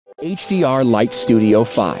HDR Light Studio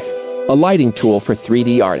 5, a lighting tool for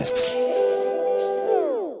 3D artists.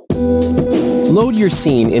 Load your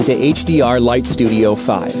scene into HDR Light Studio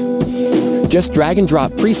 5. Just drag and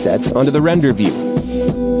drop presets onto the render view.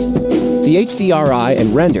 The HDRI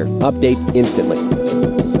and render update instantly.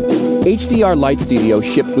 HDR Light Studio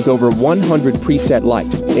ships with over 100 preset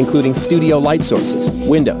lights, including studio light sources,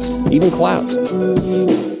 windows, even clouds.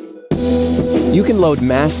 You can load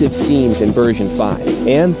massive scenes in version 5,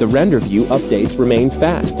 and the render view updates remain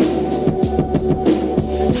fast.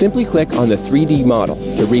 Simply click on the 3D model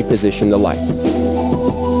to reposition the light.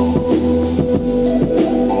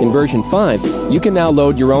 In version 5, you can now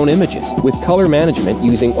load your own images with color management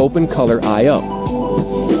using OpenColor I/O.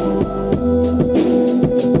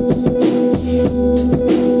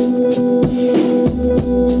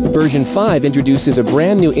 Version 5 introduces a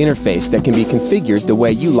brand new interface that can be configured the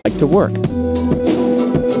way you like to work.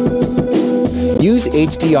 Use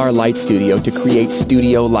HDR Light Studio to create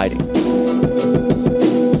studio lighting.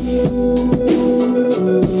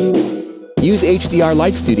 Use HDR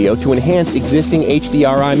Light Studio to enhance existing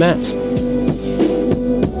HDRI maps.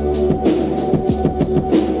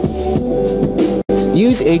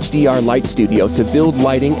 Use HDR Light Studio to build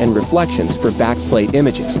lighting and reflections for backplate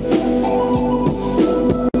images.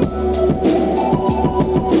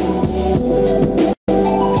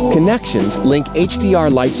 Connections link HDR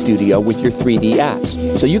Light Studio with your 3D apps,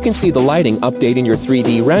 so you can see the lighting update in your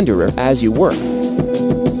 3D renderer as you work.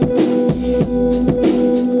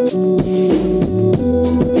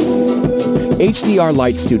 HDR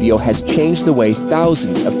Light Studio has changed the way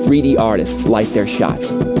thousands of 3D artists light their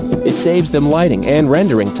shots. It saves them lighting and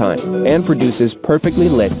rendering time, and produces perfectly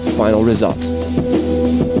lit final results.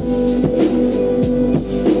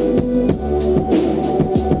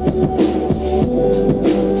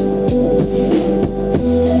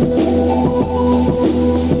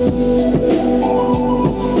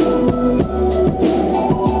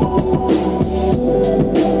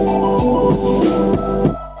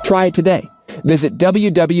 Try it today. Visit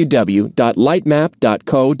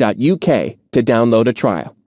www.lightmap.co.uk to download a trial.